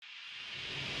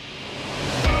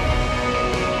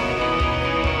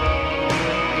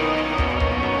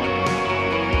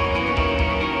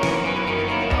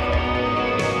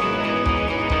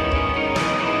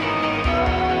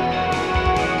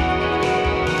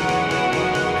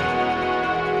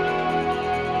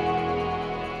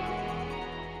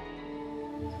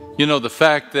You know, the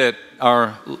fact that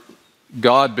our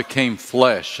God became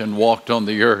flesh and walked on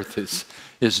the earth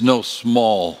is no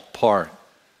small part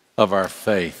of our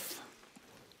faith.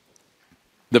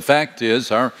 The fact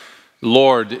is, our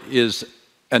Lord is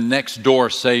a next door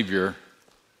Savior,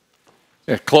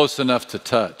 close enough to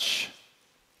touch,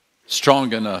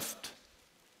 strong enough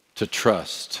to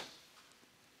trust.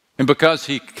 And because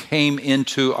he came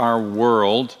into our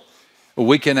world,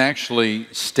 we can actually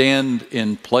stand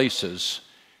in places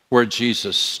where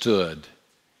Jesus stood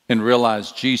and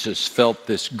realize Jesus felt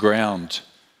this ground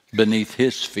beneath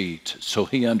his feet, so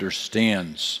he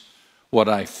understands what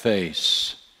I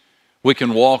face. We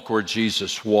can walk where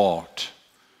Jesus walked.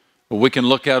 We can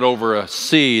look out over a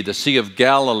sea, the Sea of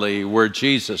Galilee, where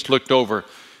Jesus looked over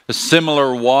the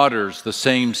similar waters, the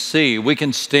same sea. We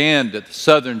can stand at the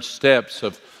southern steps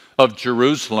of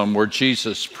Jerusalem where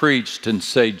Jesus preached and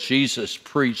say, Jesus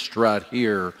preached right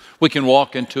here. We can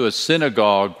walk into a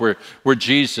synagogue where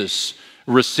Jesus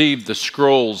received the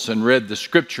scrolls and read the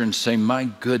scripture and say, my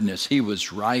goodness, he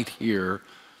was right here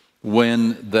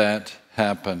when that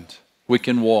happened. We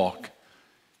can walk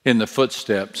in the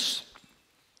footsteps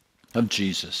of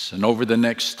Jesus. And over the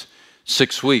next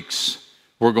 6 weeks,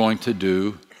 we're going to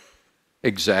do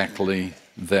exactly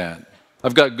that.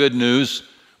 I've got good news.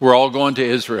 We're all going to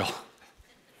Israel.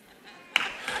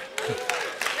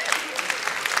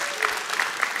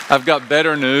 I've got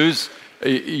better news.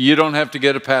 You don't have to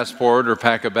get a passport or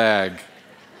pack a bag.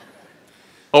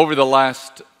 Over the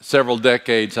last several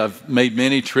decades, I've made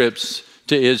many trips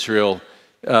to Israel,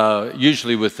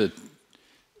 usually with the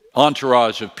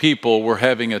entourage of people. We're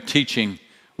having a teaching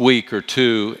week or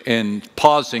two and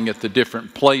pausing at the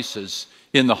different places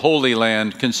in the Holy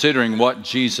Land, considering what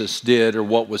Jesus did or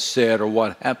what was said or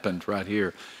what happened right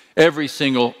here. Every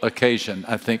single occasion,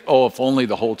 I think, oh, if only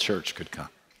the whole church could come.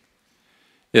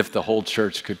 If the whole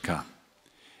church could come.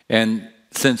 And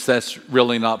since that's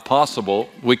really not possible,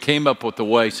 we came up with a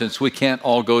way, since we can't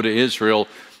all go to Israel,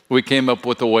 we came up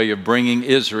with a way of bringing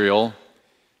Israel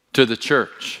to the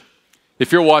church.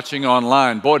 If you're watching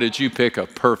online, boy, did you pick a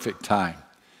perfect time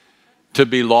to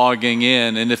be logging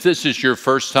in. And if this is your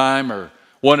first time or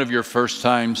one of your first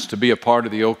times to be a part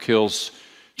of the Oak Hills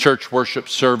church worship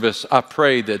service, I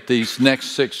pray that these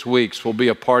next 6 weeks will be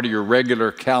a part of your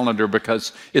regular calendar,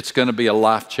 because it's going to be a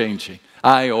life-changing,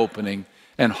 eye-opening,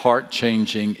 and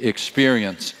heart-changing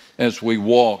experience as we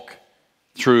walk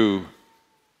through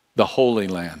the Holy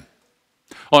Land.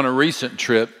 On a recent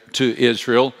trip to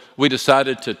Israel, we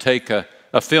decided to take a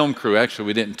film crew. Actually,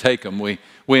 we didn't take them. We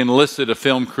enlisted a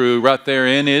film crew right there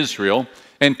in Israel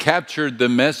and captured the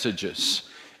messages.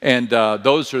 And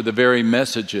those are the very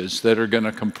messages that are going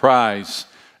to comprise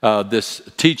this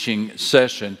teaching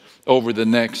session over the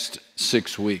next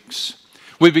 6 weeks.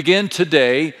 We begin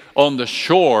today on the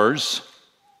shores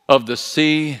of the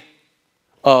Sea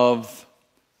of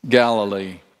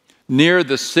Galilee, near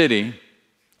the city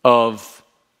of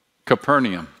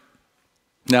Capernaum.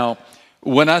 Now,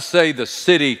 when I say the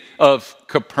city of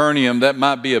Capernaum, that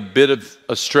might be a bit of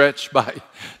a stretch by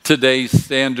today's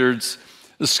standards.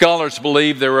 The scholars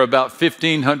believe there were about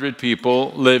 1,500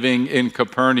 people living in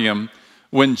Capernaum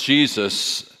when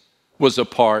Jesus was a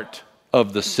part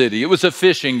of the city. It was a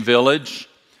fishing village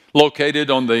located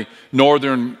on the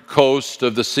northern coast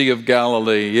of the Sea of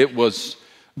Galilee. It was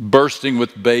bursting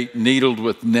with bait, needled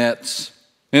with nets.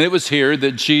 And it was here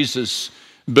that Jesus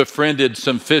befriended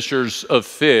some fishers of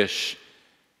fish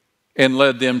and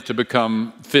led them to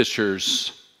become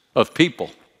fishers of people.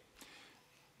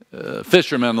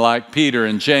 Fishermen like Peter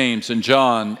and James and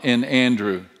John and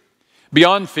Andrew.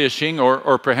 Beyond fishing,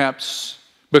 or perhaps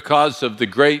because of the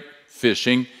great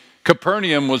fishing,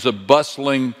 Capernaum was a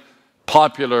bustling,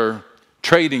 popular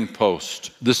trading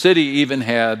post. The city even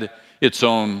had its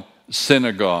own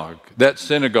synagogue. That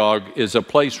synagogue is a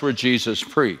place where Jesus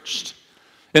preached.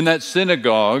 And that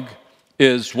synagogue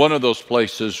is one of those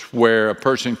places where a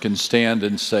person can stand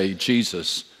and say,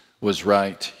 Jesus was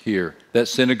right here. That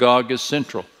synagogue is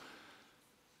central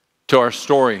to our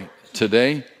story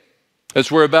today,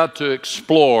 as we're about to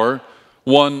explore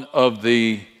one of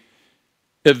the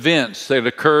events that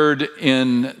occurred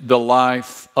in the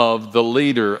life of the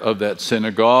leader of that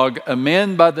synagogue, a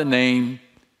man by the name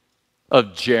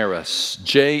of Jairus,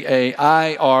 Jairus.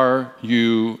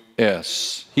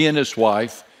 He and his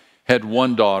wife had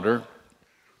one daughter,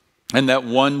 and that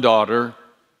one daughter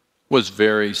was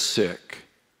very sick.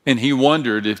 And he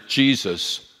wondered if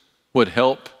Jesus would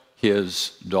help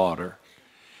his daughter.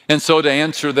 And so to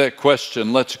answer that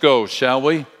question, let's go, shall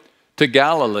we, to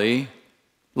Galilee.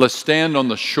 Let's stand on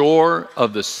the shore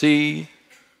of the Sea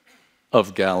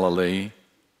of Galilee,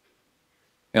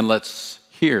 and let's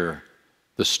hear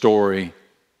the the story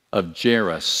of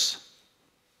Jairus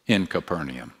in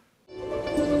Capernaum.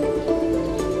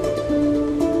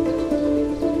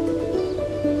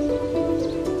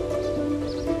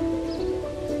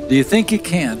 Do you think he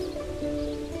can?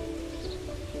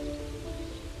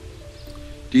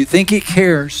 Do you think he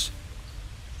cares?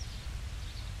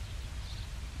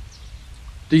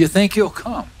 Do you think he'll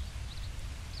come?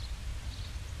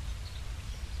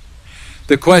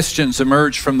 The questions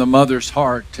emerge from the mother's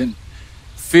heart, and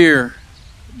fear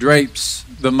drapes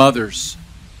the mother's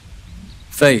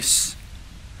face.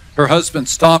 Her husband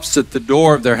stops at the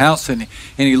door of their house, and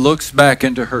he looks back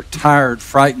into her tired,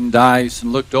 frightened eyes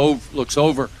and looks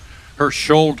over her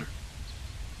shoulder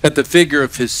at the figure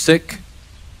of his sick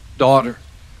daughter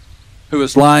who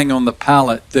is lying on the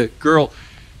pallet. The girl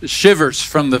shivers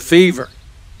from the fever.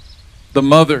 The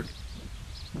mother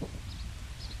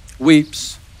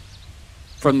weeps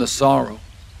from the sorrow.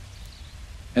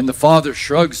 And the father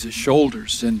shrugs his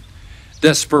shoulders in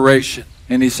desperation,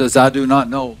 and he says, I do not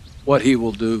know what he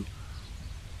will do,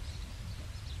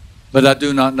 but I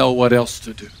do not know what else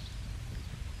to do.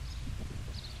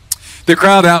 The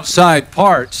crowd outside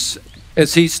parts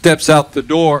as he steps out the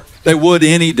door. They would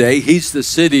any day. He's the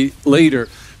city leader,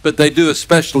 but they do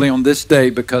especially on this day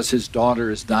because his daughter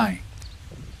is dying.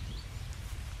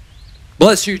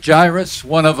 Bless you, Jairus,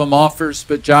 one of them offers,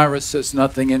 but Jairus says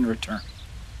nothing in return.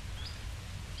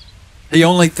 He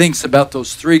only thinks about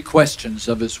those three questions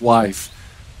of his wife.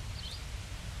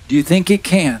 Do you think he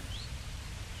can?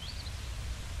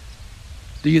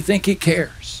 Do you think he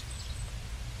cares?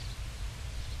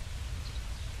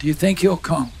 Do you think he'll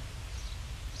come?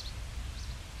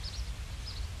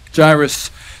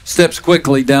 Jairus steps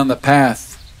quickly down the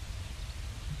path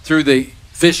through the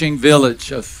fishing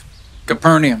village of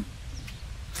Capernaum.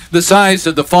 The size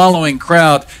of the following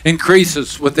crowd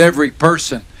increases with every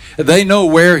person. They know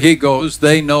where he goes.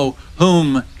 They know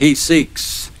whom he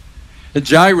seeks.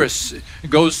 Jairus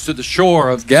goes to the shore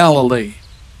of Galilee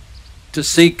to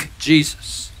seek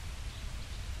Jesus.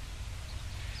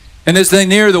 And as they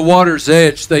near the water's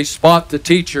edge, they spot the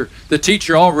teacher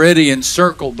already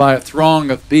encircled by a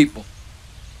throng of people.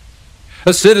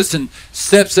 A citizen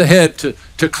steps ahead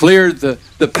to clear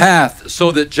the path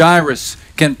so that Jairus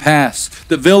can pass.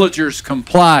 The villagers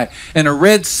comply, and a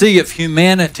red sea of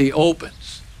humanity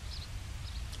opens,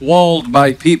 walled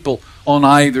by people on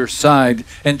either side,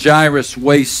 and Jairus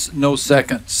wastes no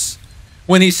seconds.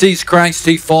 When he sees Christ,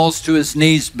 he falls to his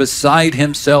knees beside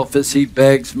himself as he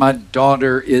begs, my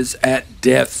daughter is at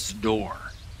death's door.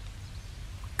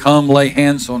 Come lay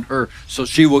hands on her so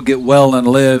she will get well and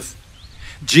live.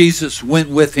 Jesus went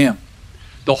with him,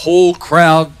 the whole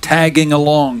crowd tagging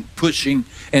along, pushing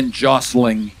and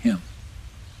jostling him.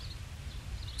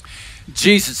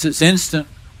 Jesus' instant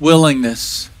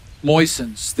willingness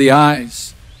moistens the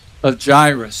eyes of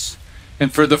Jairus,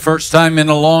 and for the first time in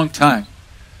a long time,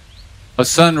 a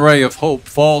sun ray of hope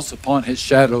falls upon his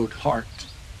shadowed heart,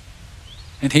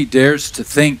 and he dares to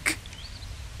think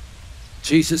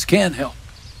Jesus can help.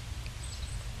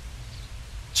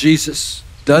 Jesus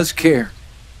does care,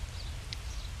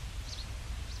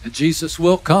 and Jesus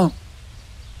will come.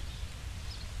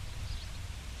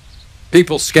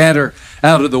 People scatter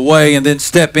out of the way and then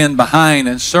step in behind,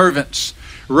 and servants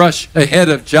rush ahead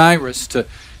of Jairus to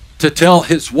tell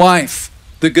his wife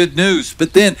the good news.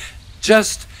 But then,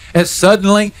 just as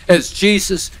suddenly as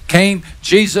Jesus came,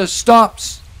 Jesus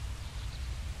stops.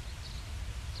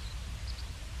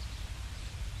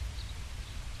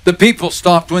 The people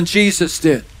stopped when Jesus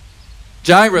did.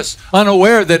 Jairus,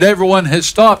 unaware that everyone has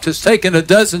stopped, has taken a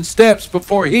dozen steps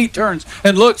before he turns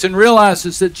and looks and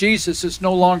realizes that Jesus is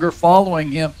no longer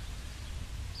following him.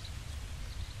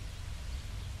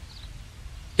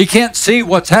 He can't see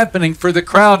what's happening for the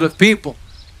crowd of people.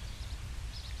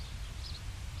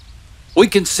 We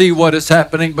can see what is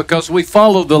happening because we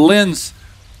follow the lens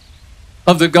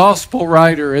of the gospel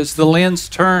writer as the lens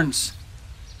turns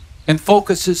and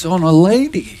focuses on a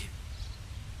lady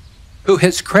who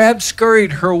has crab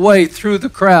scurried her way through the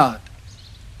crowd,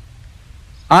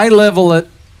 eye level at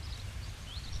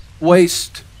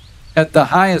waist, at the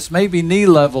highest, maybe knee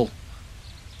level.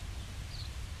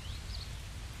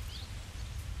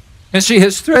 And she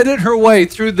has threaded her way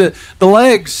through the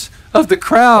legs of the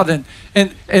crowd, and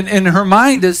in her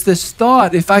mind is this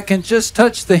thought, if I can just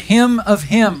touch the hem of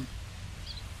him.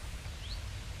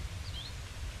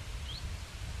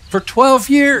 For 12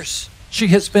 years, she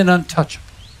has been untouchable.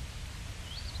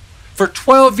 For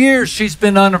 12 years, she's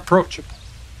been unapproachable.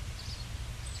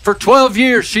 For 12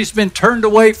 years, she's been turned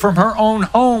away from her own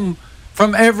home,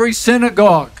 from every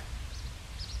synagogue.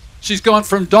 She's gone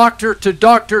from doctor to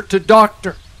doctor to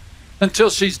doctor. until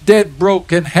she's dead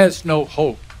broke and has no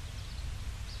hope.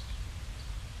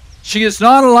 She is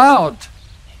not allowed,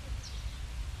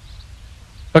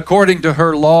 according to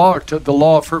her law or to the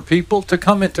law of her people, to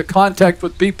come into contact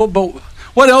with people. But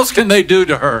what else can they do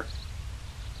to her?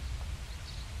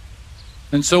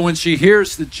 And so when she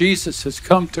hears that Jesus has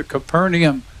come to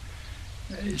Capernaum,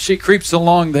 she creeps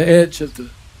along the edge of the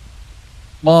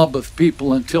mob of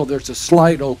people until there's a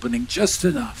slight opening, just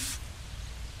enough.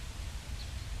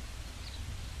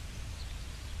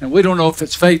 And we don't know if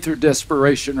it's faith or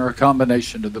desperation or a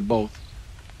combination of the both.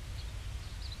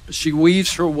 But she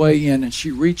weaves her way in and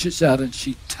she reaches out and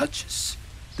she touches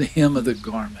the hem of the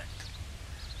garment.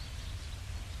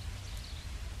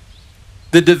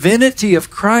 The divinity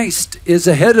of Christ is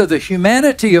ahead of the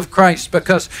humanity of Christ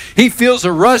because he feels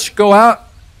a rush go out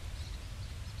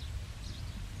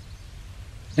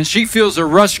and she feels a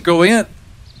rush go in.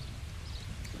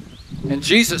 And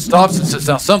Jesus stops and says,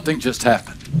 now something just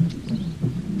happened.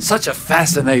 Such a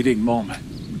fascinating moment.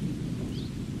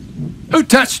 Who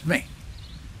touched me?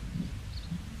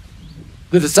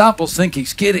 The disciples think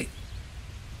he's kidding.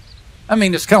 I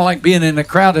mean, it's kind of like being in a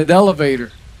crowded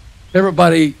elevator.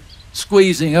 Everybody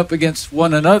squeezing up against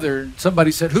one another.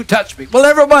 Somebody said, who touched me? Well,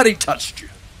 everybody touched you.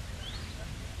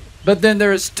 But then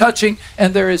there is touching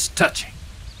and there is touching.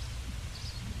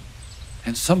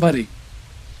 And somebody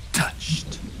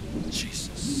touched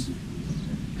Jesus.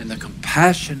 And the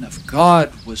compassion of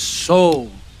God was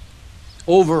so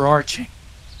overarching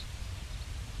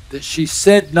that she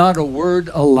said not a word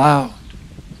aloud,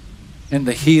 and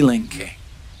the healing came.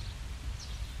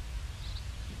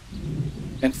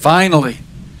 And finally,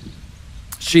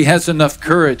 she has enough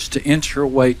courage to inch her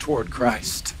way toward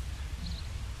Christ.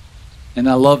 And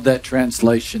I love that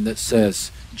translation that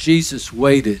says, Jesus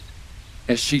waited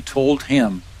as she told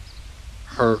him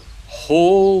her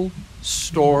whole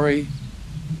story.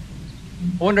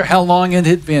 I wonder how long it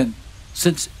had been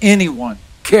since anyone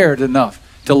cared enough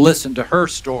to listen to her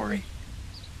story.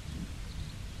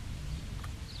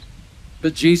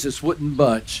 But Jesus wouldn't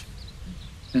budge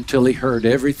until he heard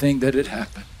everything that had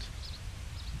happened.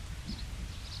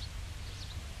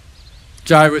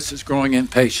 Jairus is growing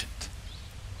impatient.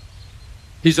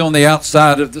 He's on the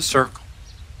outside of the circle.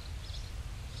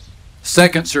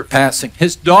 Seconds are passing.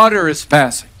 His daughter is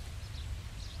passing.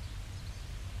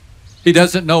 He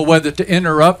doesn't know whether to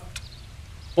interrupt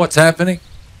what's happening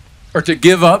or to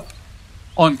give up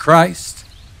on Christ.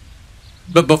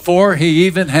 But before he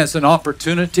even has an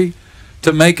opportunity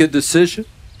to make a decision,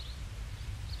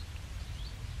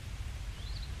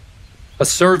 a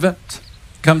servant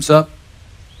comes up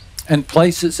and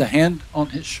places a hand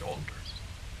on his shoulder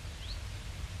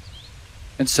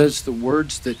and says the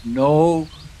words that no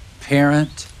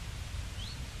parent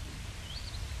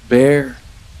bear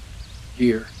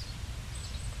hear.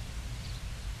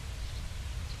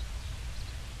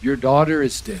 Your daughter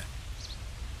is dead.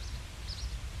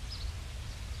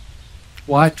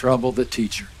 Why trouble the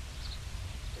teacher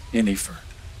any further?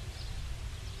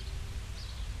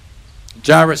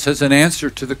 Jairus has an answer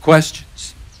to the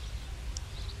questions.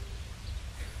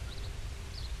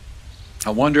 I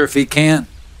wonder if he can.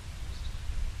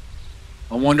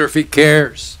 I wonder if he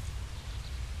cares.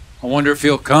 I wonder if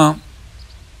he'll come.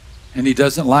 And he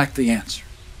doesn't like the answer.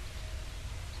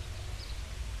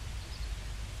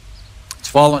 It's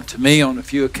fallen to me on a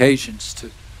few occasions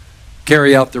to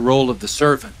carry out the role of the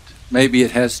servant. Maybe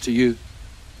it has to you,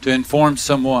 to inform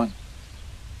someone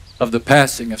of the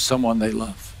passing of someone they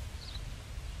love.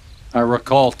 I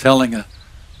recall telling a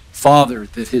father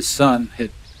that his son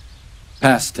had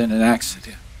passed in an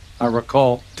accident. I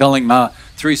recall telling my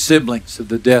 3 siblings of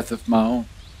the death of my own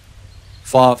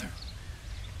father.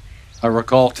 I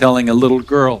recall telling a little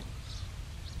girl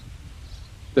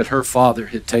that her father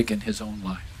had taken his own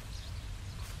life.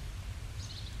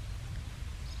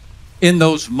 In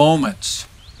those moments,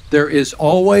 there is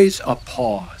always a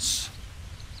pause.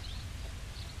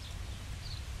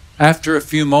 After a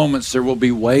few moments, there will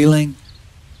be wailing,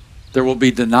 there will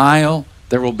be denial,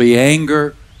 there will be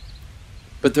anger,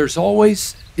 but there's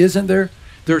always, isn't there?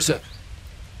 There's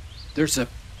a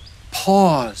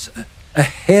pause, a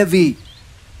heavy,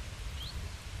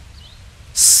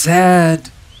 sad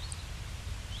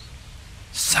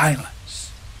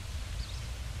silence,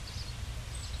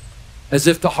 as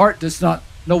if the heart does not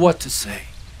know what to say,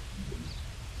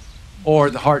 or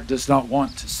the heart does not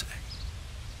want to say.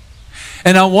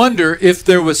 And I wonder if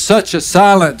there was such a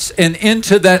silence, and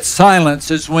into that silence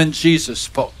is when Jesus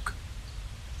spoke.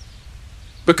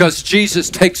 Because Jesus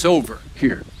takes over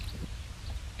here.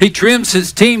 He trims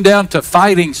his team down to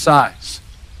fighting size.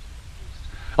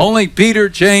 Only Peter,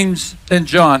 James, and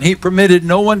John. He permitted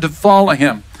no one to follow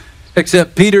him.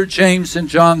 except Peter, James, and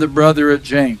John, the brother of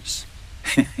James.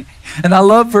 And I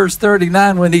love verse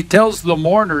 39 when he tells the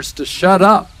mourners to shut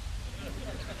up.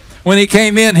 When he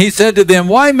came in, he said to them,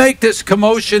 "Why make this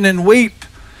commotion and weep?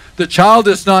 The child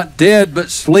is not dead,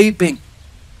 but sleeping."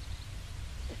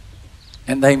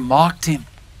 And they mocked him.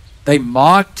 They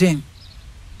mocked him.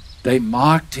 They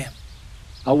mocked him.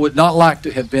 I would not like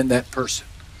to have been that person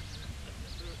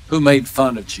who made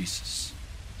fun of Jesus.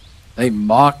 They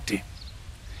mocked him.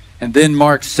 And then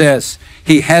Mark says,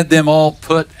 he had them all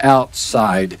put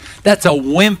outside. That's a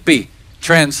wimpy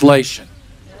translation.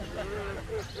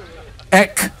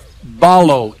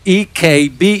 Ekballo, E-K-B-A-L-L-O,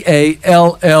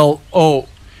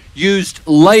 used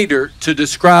later to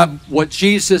describe what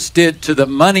Jesus did to the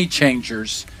money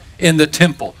changers in the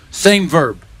temple. Same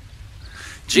verb.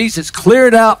 Jesus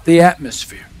cleared out the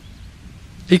atmosphere.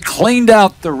 He cleaned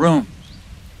out the room.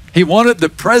 He wanted the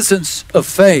presence of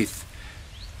faith.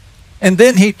 And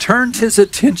then he turned his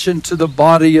attention to the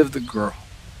body of the girl.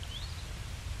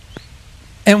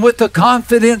 And with the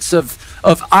confidence of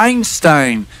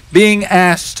Einstein being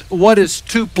asked, what is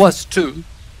 2 plus 2?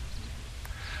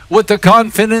 With the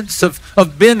confidence of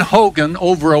Ben Hogan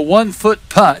over a 1-foot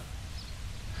putt.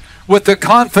 With the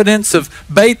confidence of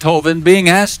Beethoven being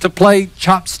asked to play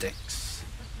chopsticks.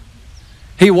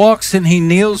 He walks and he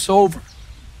kneels over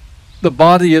the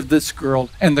body of this girl,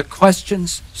 and the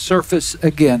questions surface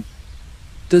again.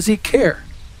 Does he care?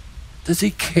 Does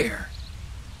he care?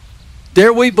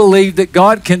 Dare we believe that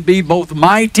God can be both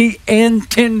mighty and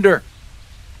tender?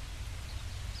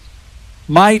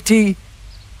 Mighty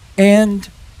and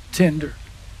tender.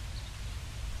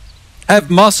 Have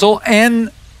muscle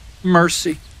and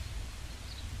mercy.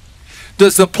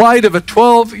 Does the plight of a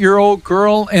 12-year-old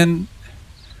girl in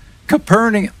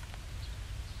Capernaum,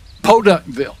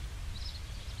 Podunkville,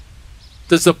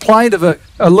 does the plight of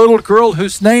a little girl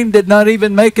whose name did not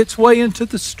even make its way into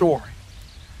the story,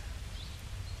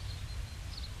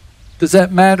 does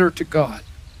that matter to God?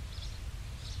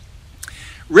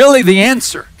 Really, the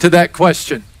answer to that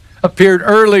question appeared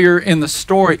earlier in the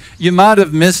story. You might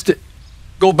have missed it.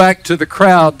 Go back to the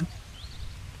crowd.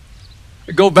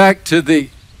 Go back to the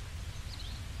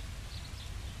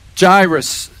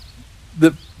Jairus,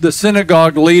 the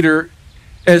synagogue leader,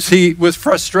 as he, with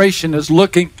frustration, is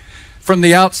looking from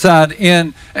the outside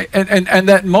in, and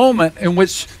that moment in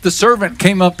which the servant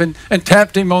came up and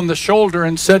tapped him on the shoulder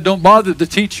and said, "Don't bother the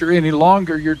teacher any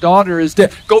longer, your daughter is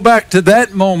dead." Go back to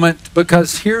that moment,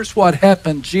 because here's what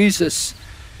happened.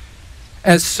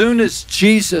 As soon as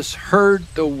Jesus heard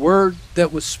the word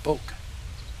that was spoken.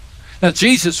 Now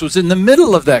Jesus was in the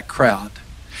middle of that crowd.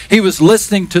 He was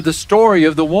listening to the story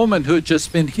of the woman who had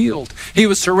just been healed. He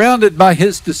was surrounded by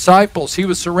his disciples. He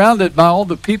was surrounded by all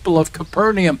the people of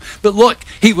Capernaum. But look,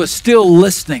 he was still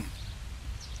listening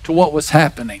to what was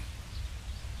happening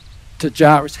to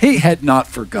Jairus. He had not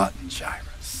forgotten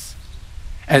Jairus.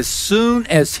 As soon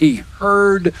as he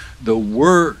heard the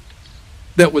word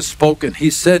that was spoken, he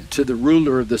said to the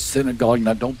ruler of the synagogue,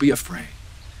 "Now don't be afraid.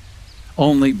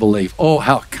 Only believe." Oh,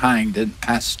 how kind and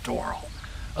pastoral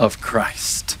of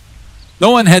Christ.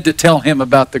 No one had to tell him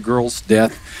about the girl's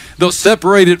death. Though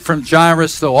separated from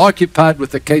Jairus, though occupied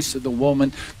with the case of the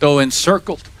woman, though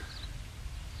encircled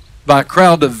by a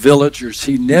crowd of villagers,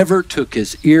 he never took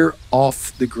his ear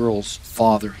off the girl's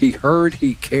father. He heard,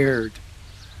 he cared.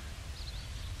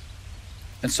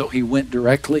 And so he went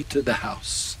directly to the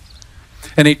house.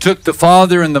 And he took the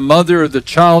father and the mother of the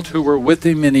child who were with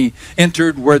him, and he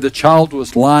entered where the child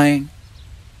was lying.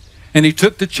 And he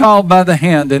took the child by the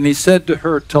hand, and he said to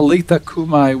her, "Talitha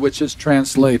cumi," which is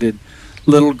translated,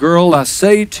 "Little girl, I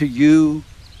say to you,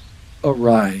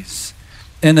 arise."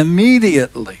 And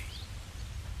immediately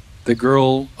the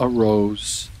girl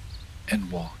arose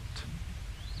and walked.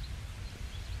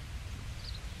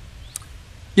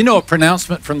 You know, a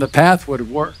pronouncement from the path would have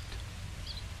worked.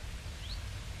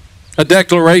 A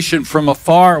declaration from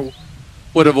afar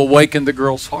would have awakened the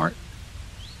girl's heart.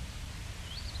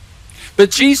 But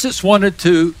Jesus wanted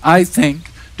to, I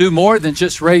think, do more than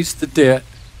just raise the dead.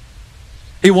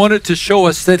 He wanted to show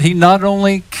us that he not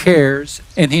only cares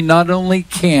and he not only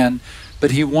can,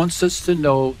 but he wants us to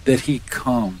know that he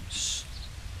comes.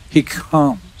 He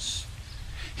comes.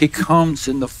 He comes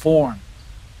in the form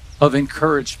of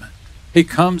encouragement. He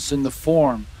comes in the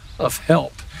form of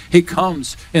help. He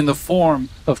comes in the form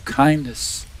of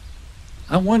kindness.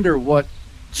 I wonder what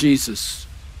Jesus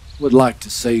would like to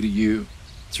say to you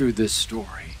through this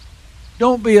story.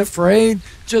 Don't be afraid.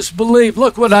 Just believe.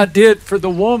 Look what I did for the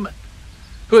woman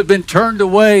who had been turned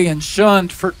away and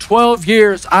shunned for 12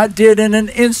 years. I did in an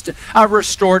instant. I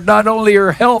restored not only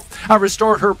her health, I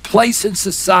restored her place in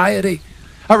society.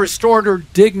 I restored her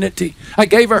dignity. I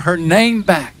gave her her name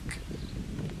back.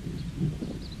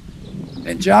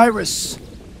 And Jairus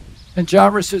and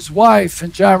Jairus' wife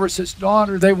and Jairus'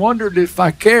 daughter, they wondered if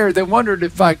I cared. They wondered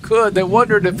if I could. They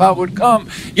wondered if I would come.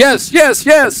 Yes, yes,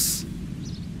 yes.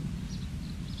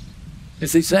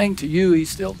 Is he saying to you, he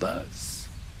still does?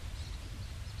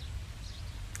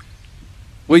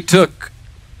 We took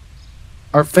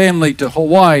our family to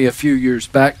Hawaii a few years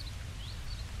back.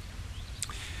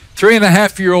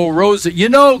 3.5-year-old Rosie. You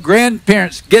know,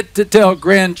 grandparents get to tell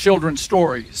grandchildren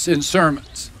stories in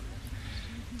sermons.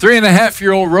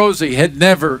 3.5-year-old Rosie had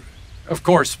never, of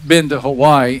course, been to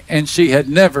Hawaii, and she had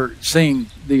never seen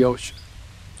the ocean.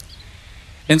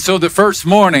 And so the first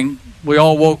morning, we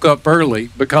all woke up early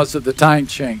because of the time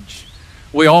change.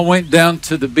 We all went down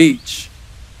to the beach.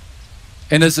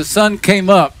 And as the sun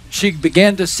came up, she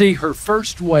began to see her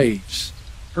first waves,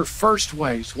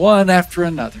 one after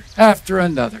another, after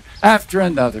another, after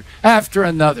another, after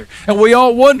another. And we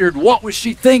all wondered, what was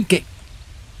she thinking?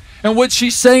 And would she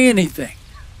say anything?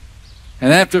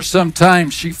 And after some time,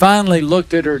 she finally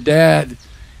looked at her dad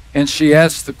and she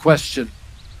asked the question,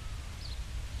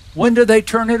 when do they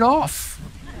turn it off?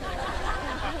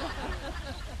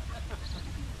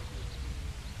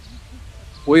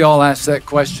 We all ask that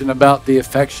question about the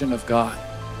affection of God.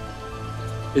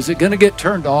 Is it going to get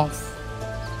turned off?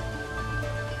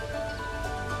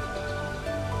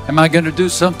 Am I going to do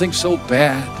something so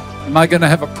bad? Am I going to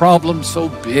have a problem so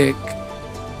big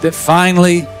that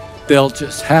finally they'll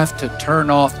just have to turn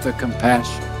off the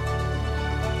compassion?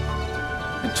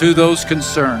 And to those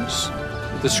concerns,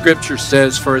 the scripture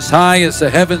says, for as high as the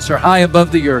heavens are high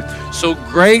above the earth, so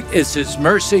great is his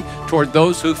mercy toward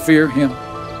those who fear him.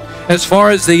 As far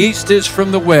as the east is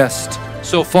from the west,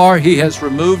 so far he has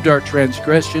removed our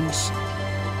transgressions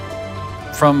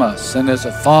from us. And as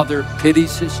a father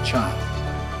pities his child,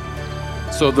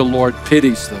 so the Lord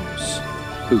pities those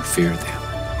who fear them.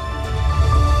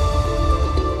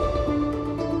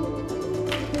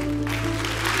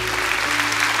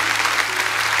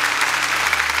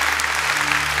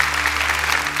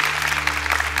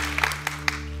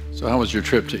 So how was your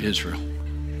trip to Israel?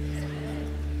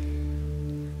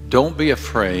 Don't be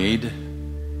afraid,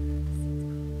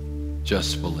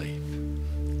 just believe.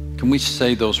 Can we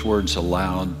say those words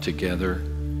aloud together?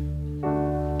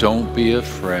 Don't be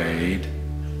afraid,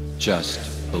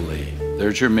 just believe.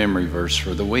 There's your memory verse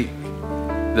for the week.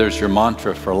 There's your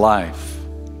mantra for life.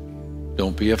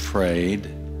 Don't be afraid,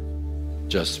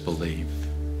 just believe.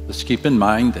 Let's keep in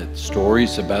mind that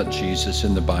stories about Jesus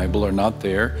in the Bible are not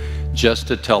there just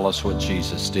to tell us what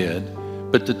Jesus did,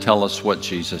 but to tell us what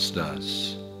Jesus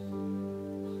does.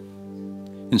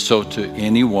 And so to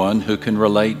anyone who can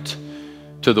relate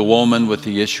to the woman with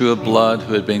the issue of blood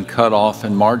who had been cut off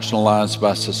and marginalized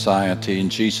by society, and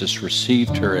Jesus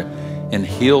received her and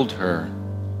healed her,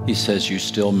 he says, you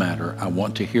still matter. I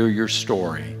want to hear your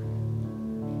story.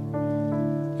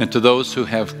 And to those who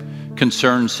have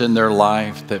concerns in their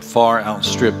life that far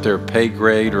outstrip their pay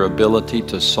grade or ability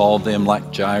to solve them,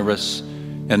 like Jairus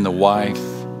and the wife,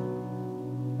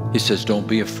 he says, don't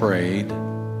be afraid,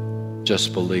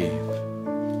 just believe.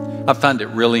 I find it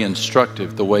really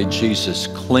instructive the way Jesus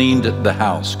cleaned the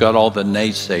house, got all the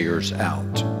naysayers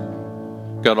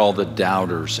out, got all the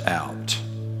doubters out.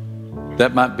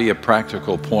 That might be a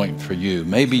practical point for you.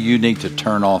 Maybe you need to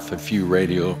turn off a few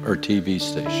radio or TV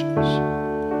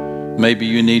stations. Maybe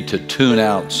you need to tune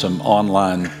out some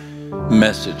online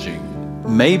messaging.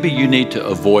 Maybe you need to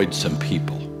avoid some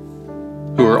people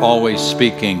who are always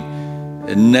speaking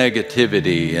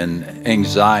negativity and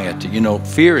anxiety. You know,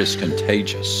 fear is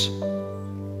contagious.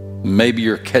 Maybe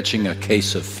you're catching a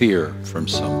case of fear from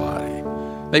somebody.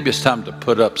 Maybe it's time to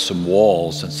put up some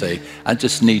walls and say, I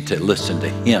just need to listen to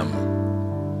him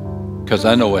because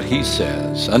I know what he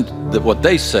says. What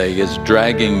they say is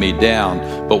dragging me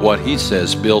down, but what he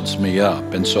says builds me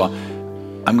up. And so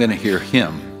I'm going to hear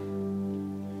him.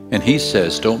 And he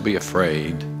says, don't be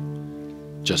afraid,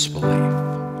 just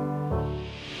believe.